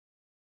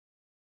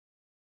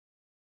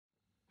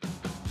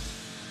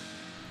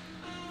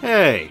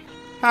Hey,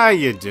 how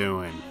you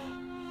doing?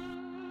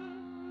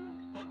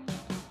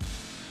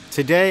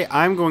 Today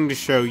I'm going to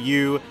show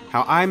you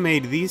how I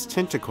made these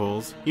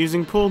tentacles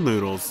using pool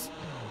noodles.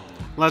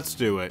 Let's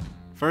do it.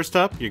 First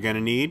up, you're going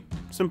to need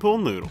some pool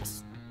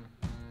noodles.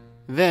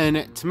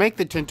 Then, to make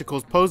the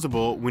tentacles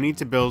posable, we need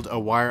to build a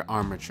wire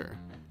armature.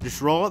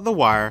 Just roll out the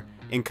wire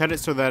and cut it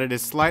so that it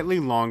is slightly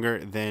longer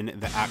than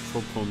the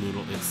actual pool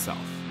noodle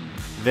itself.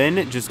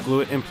 Then, just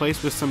glue it in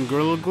place with some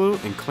Gorilla Glue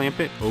and clamp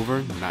it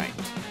overnight.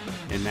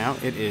 And now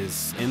it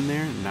is in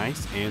there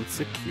nice and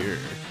secure.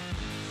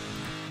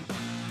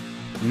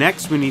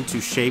 Next, we need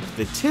to shape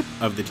the tip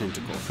of the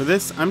tentacle. For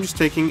this, I'm just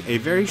taking a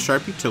very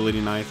sharp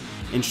utility knife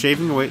and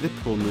shaving away the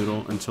pool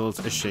noodle until it's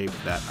a shape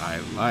that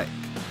I like.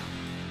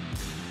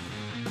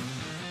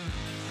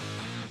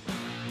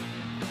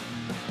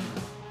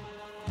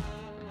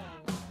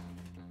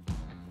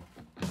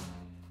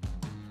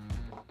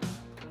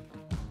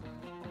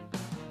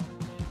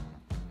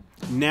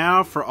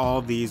 Now for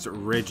all these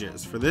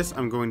ridges. For this,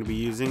 I'm going to be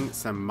using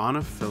some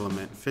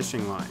monofilament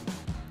fishing line.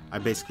 I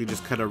basically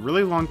just cut a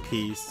really long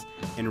piece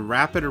and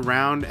wrap it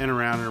around and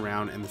around and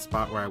around in the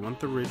spot where I want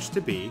the ridge to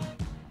be.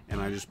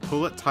 And I just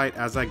pull it tight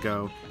as I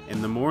go.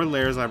 And the more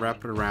layers I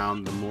wrap it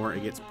around, the more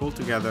it gets pulled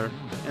together.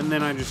 And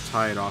then I just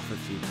tie it off a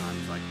few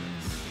times like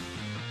this.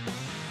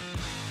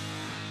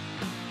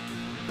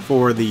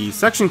 For the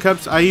suction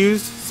cups, I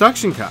used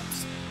suction cups.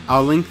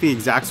 I'll link the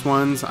exact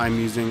ones I'm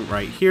using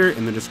right here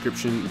in the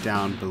description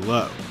down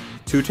below.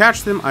 To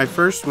attach them, I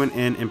first went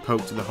in and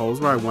poked the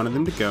holes where I wanted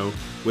them to go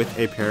with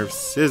a pair of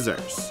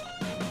scissors.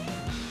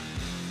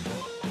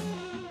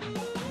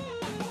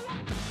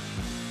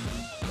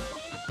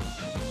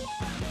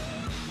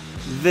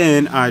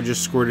 Then I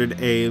just squirted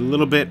a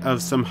little bit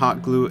of some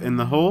hot glue in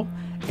the hole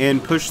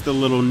and pushed the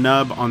little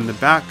nub on the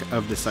back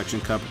of the suction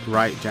cup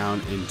right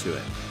down into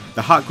it.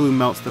 The hot glue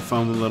melts the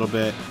foam a little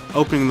bit,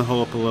 opening the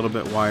hole up a little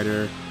bit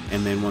wider,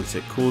 and then once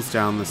it cools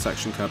down, the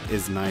suction cup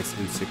is nice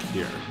and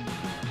secure.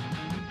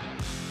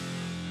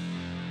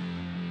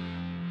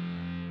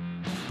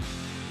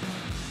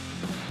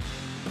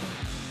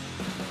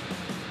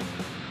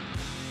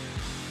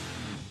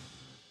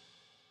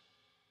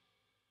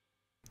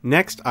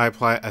 Next, I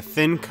apply a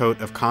thin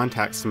coat of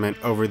contact cement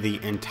over the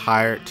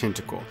entire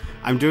tentacle.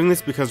 I'm doing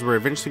this because we're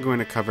eventually going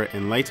to cover it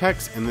in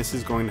latex, and this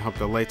is going to help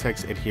the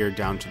latex adhere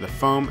down to the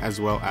foam as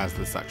well as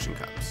the suction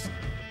cups.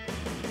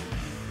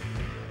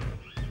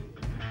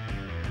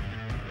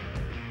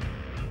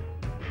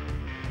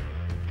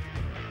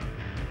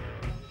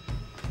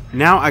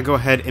 Now I go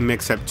ahead and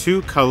mix up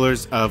 2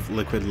 colors of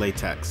liquid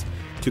latex.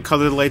 To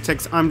color the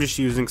latex, I'm just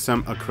using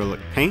some acrylic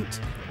paint.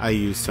 I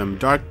use some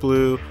dark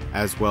blue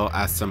as well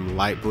as some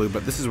light blue,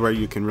 but this is where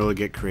you can really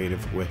get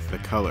creative with the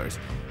colors.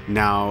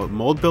 Now,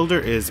 Mold Builder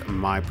is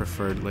my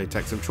preferred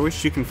latex of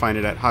choice. You can find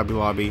it at Hobby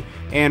Lobby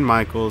and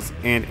Michaels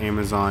and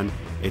Amazon.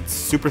 It's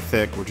super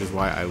thick, which is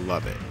why I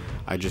love it.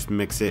 I just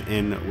mix it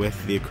in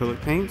with the acrylic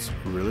paints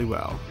really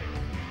well.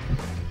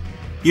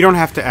 You don't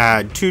have to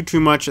add too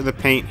much of the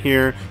paint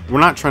here. We're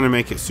not trying to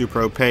make it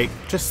super opaque,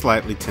 just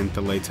slightly tint the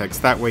latex.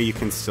 That way you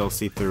can still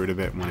see through it a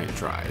bit when it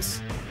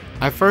dries.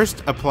 I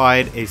first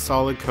applied a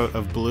solid coat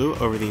of blue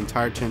over the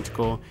entire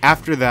tentacle.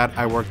 After that,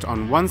 I worked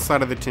on one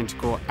side of the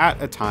tentacle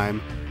at a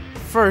time,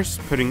 first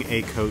putting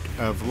a coat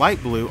of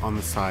light blue on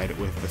the side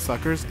with the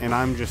suckers, and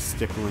I'm just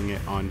stippling it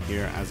on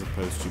here as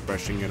opposed to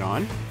brushing it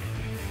on.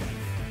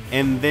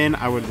 And then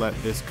I would let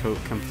this coat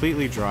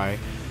completely dry,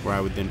 where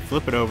I would then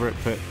flip it over,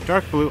 put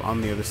dark blue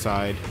on the other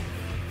side,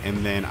 and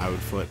then I would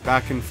flip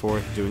back and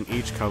forth doing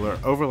each color,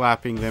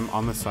 overlapping them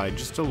on the side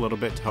just a little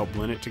bit to help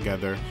blend it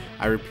together.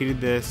 I repeated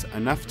this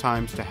enough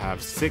times to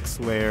have 6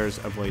 layers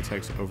of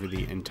latex over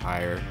the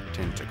entire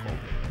tentacle.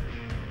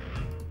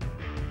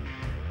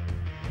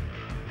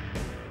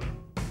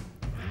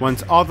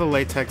 Once all the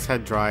latex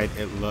had dried,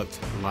 it looked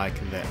like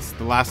this.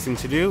 The last thing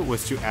to do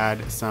was to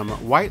add some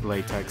white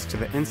latex to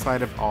the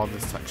inside of all the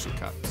suction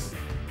cups.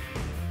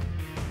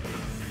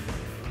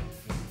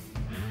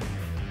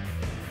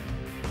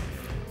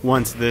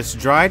 Once this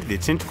dried, the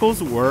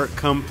tentacles were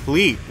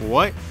complete.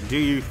 What do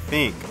you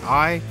think?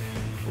 I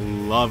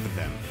love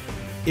them.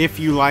 If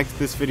you liked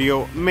this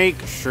video, make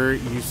sure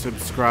you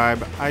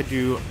subscribe. I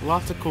do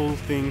lots of cool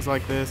things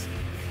like this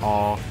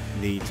all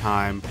the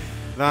time.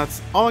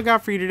 That's all I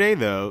got for you today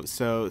though,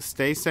 so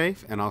stay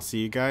safe and I'll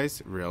see you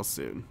guys real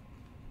soon.